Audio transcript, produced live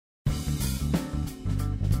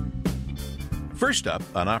First up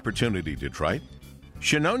on Opportunity Detroit,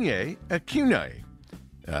 Shenonye Akunye.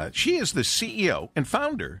 She is the CEO and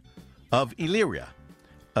founder of Illyria,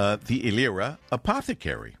 the Illyria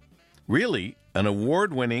Apothecary. Really an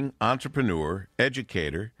award-winning entrepreneur,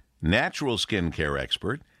 educator, natural skincare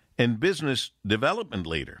expert, and business development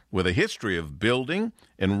leader with a history of building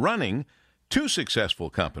and running two successful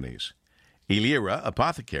companies. Illyria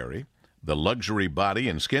Apothecary, the luxury body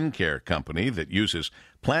and skincare company that uses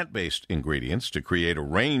plant-based ingredients to create a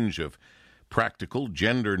range of practical,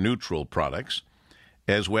 gender-neutral products,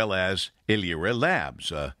 as well as Illyria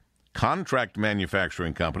Labs, a contract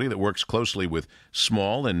manufacturing company that works closely with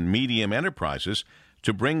small and medium enterprises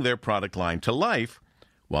to bring their product line to life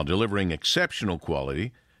while delivering exceptional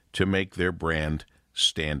quality to make their brand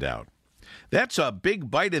stand out. That's a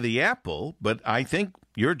big bite of the apple, but I think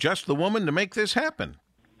you're just the woman to make this happen.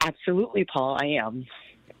 Absolutely, Paul, I am.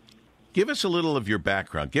 Give us a little of your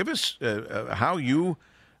background. Give us how you,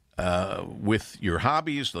 with your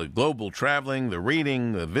hobbies, the global traveling, the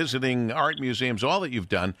reading, the visiting, art museums, all that you've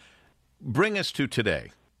done, bring us to today.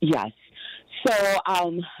 Yes. So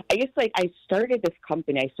I guess I started this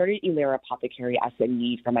company. I started Illyria Apothecary as a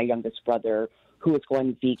need for my youngest brother who was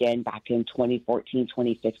going vegan back in 2014,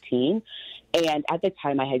 2015. And at the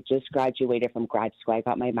time, I had just graduated from grad school. I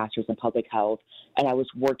got my master's in public health, and I was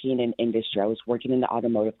working in industry. I was working in the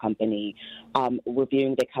automotive company,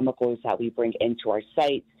 reviewing the chemicals that we bring into our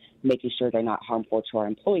sites, making sure they're not harmful to our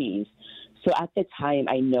employees. So at the time,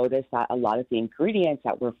 I noticed that a lot of the ingredients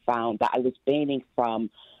that were found that I was banning from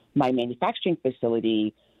my manufacturing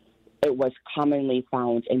facility, it was commonly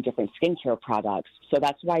found in different skincare products. So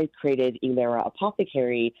that's why I created Illyria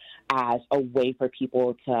Apothecary as a way for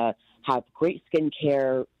people to have great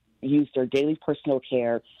skincare, use their daily personal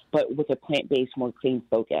care, but with a plant-based, more clean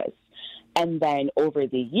focus. And then over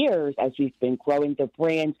the years, as we've been growing the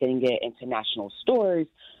brand, getting it into national stores,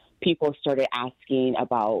 people started asking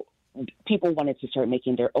about, people wanted to start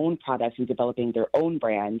making their own products and developing their own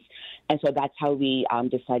brands. And so that's how we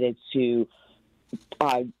decided to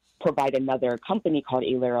provide another company called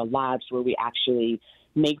Illyria Labs, where we actually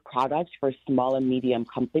make products for small and medium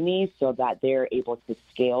companies so that they're able to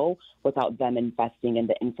scale without them investing in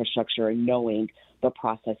the infrastructure and knowing the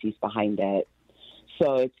processes behind it.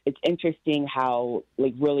 So it's interesting how,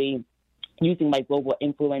 really using my global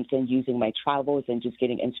influence and using my travels and just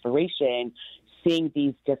getting inspiration, seeing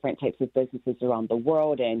these different types of businesses around the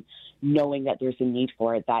world and knowing that there's a need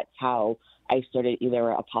for it. That's how I started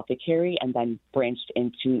Illyria Apothecary and then branched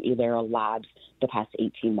into Illyria Labs the past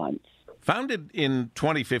 18 months. Founded in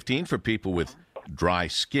 2015 for people with dry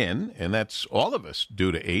skin, and that's all of us.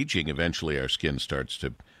 Due to aging, eventually our skin starts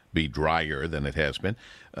to be drier than it has been.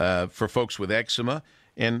 For folks with eczema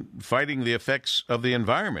and fighting the effects of the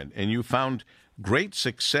environment. And you found great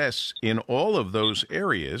success in all of those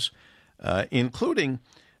areas, including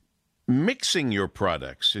mixing your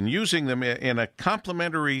products and using them in a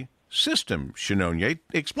complementary system. Shenonye,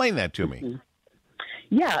 explain that to me.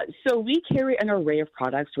 Yeah, so we carry an array of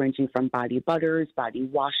products ranging from body butters, body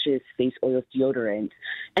washes, face oils, deodorant.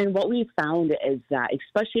 And what we found is that,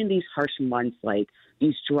 especially in these harsh months, like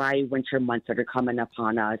these dry winter months that are coming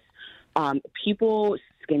upon us, people's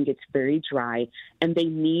skin gets very dry and they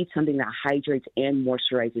need something that hydrates and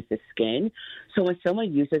moisturizes the skin. So when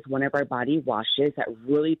someone uses one of our body washes that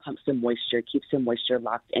really pumps the moisture, keeps the moisture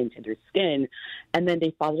locked into their skin, and then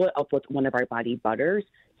they follow it up with one of our body butters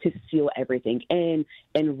to seal everything in,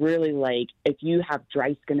 and really, if you have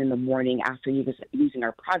dry skin in the morning after using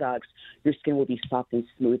our products, your skin will be soft and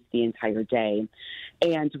smooth the entire day.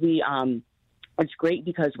 And it's great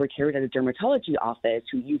because we're carried at a dermatology office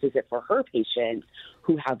who uses it for her patients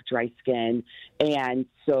who have dry skin. And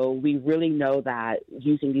so we really know that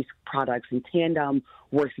using these products in tandem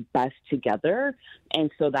works best together. And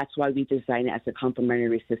so that's why we design it as a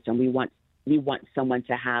complementary system. We want someone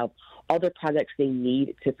to have all the products they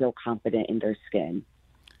need to feel confident in their skin.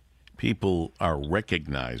 People are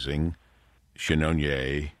recognizing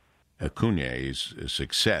Shenonye Akunye's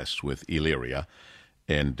success with Illyria,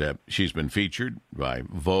 and she's been featured by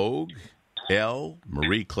Vogue, Elle,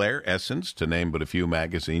 Marie Claire, Essence, to name but a few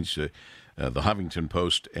magazines, the Huffington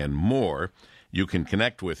Post, and more. You can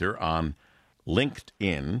connect with her on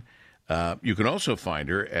LinkedIn. You can also find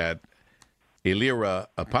her at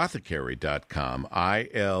IllyriaApothecary.com,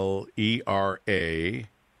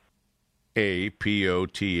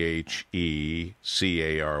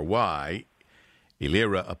 IllyriaApothecary,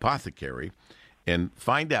 Illyria Apothecary, and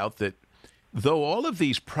find out that though all of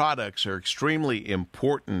these products are extremely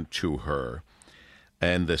important to her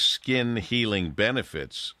and the skin healing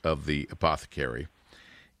benefits of the apothecary,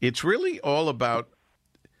 it's really all about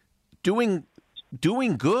doing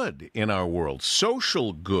doing good in our world,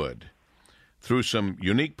 social good, through some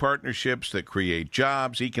unique partnerships that create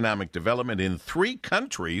jobs, economic development in 3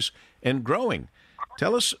 countries and growing.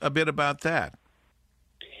 Tell us a bit about that.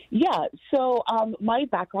 Yeah, so my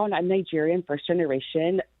background, I'm Nigerian,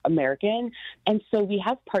 first-generation American, and so we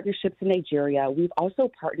have partnerships in Nigeria. We've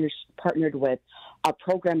also partnered with a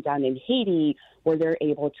program down in Haiti where they're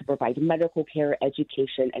able to provide medical care,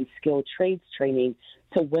 education, and skilled trades training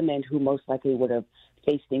to women who most likely would have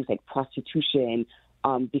faced things like prostitution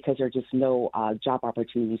because there are just no job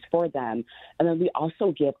opportunities for them. And then we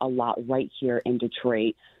also give a lot right here in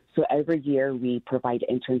Detroit. So every year we provide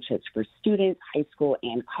internships for students, high school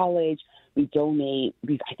and college. We donate.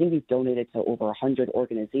 I think we've donated to over 100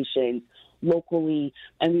 organizations locally,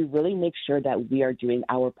 and we really make sure that we are doing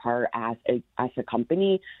our part as a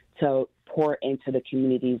company to pour into the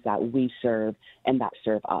communities that we serve and that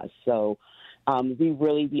serve us. So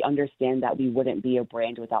we understand that we wouldn't be a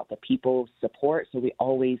brand without the people's support. So we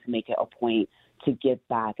always make it a point to give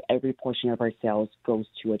back. Every portion of our sales goes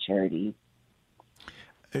to a charity.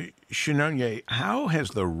 Shenonye, how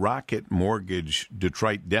has the Rocket Mortgage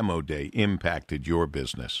Detroit Demo Day impacted your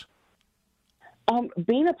business?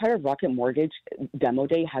 Being a part of Rocket Mortgage Demo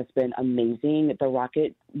Day has been amazing. The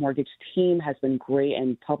Rocket Mortgage team has been great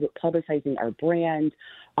in publicizing our brand.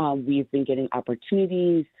 We've been getting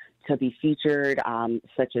opportunities to be featured,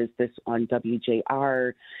 such as this on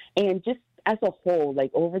WJR. And just as a whole,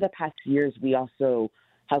 like over the past years, we also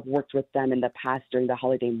have worked with them in the past during the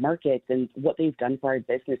holiday markets, and what they've done for our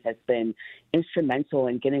business has been instrumental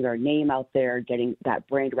in getting our name out there, getting that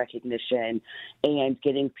brand recognition, and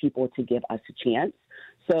getting people to give us a chance.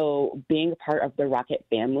 So being a part of the Rocket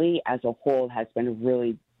family as a whole has been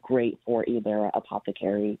really great for Ilera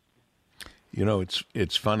Apothecary. You know,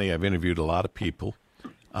 it's funny. I've interviewed a lot of people.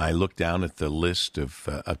 I look down at the list of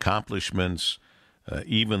accomplishments,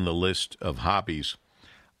 even the list of hobbies.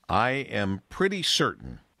 I am pretty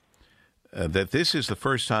certain that this is the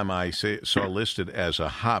first time I saw listed as a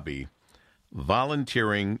hobby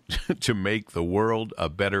volunteering to make the world a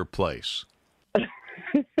better place.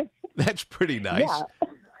 That's pretty nice. Yeah.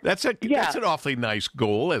 That's an awfully nice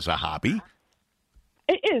goal as a hobby.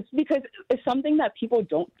 It is, because it's something that people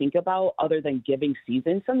don't think about other than giving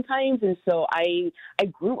season sometimes. And so I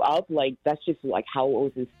grew up, like, that's just like how it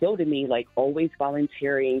was instilled in me, like always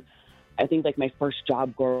volunteering. I think like my first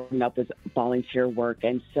job growing up was volunteer work.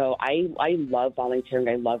 And so I love volunteering.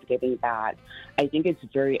 I love giving back. I think it's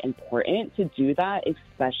very important to do that,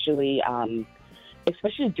 especially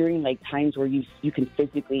during like times where you can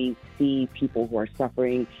physically see people who are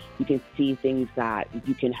suffering. You can see things that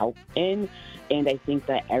you can help in. And I think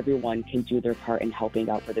that everyone can do their part in helping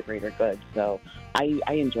out for the greater good. So I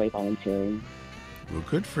enjoy volunteering. Well,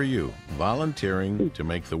 good for you. Volunteering to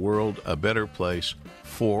make the world a better place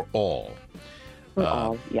for all. For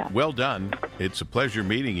all, yeah. Well done. It's a pleasure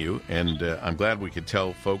meeting you, and I'm glad we could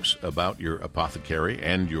tell folks about your apothecary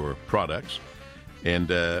and your products. And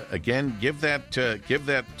again, give that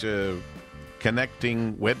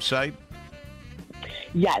connecting website.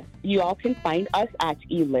 Yes, you all can find us at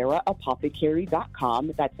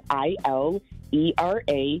ileraapothecary.com. That's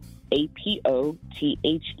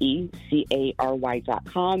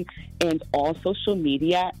ILERAAPOTHECARY.com, and all social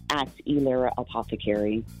media at Ilera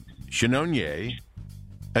Apothecary. Shenonye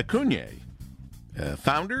Akunye,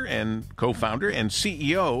 founder and co-founder and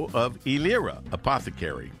CEO of Ilera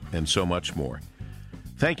Apothecary, and so much more.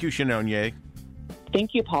 Thank you, Shenonye.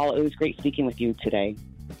 Thank you, Paul. It was great speaking with you today.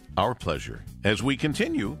 Our pleasure, as we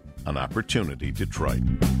continue on Opportunity Detroit.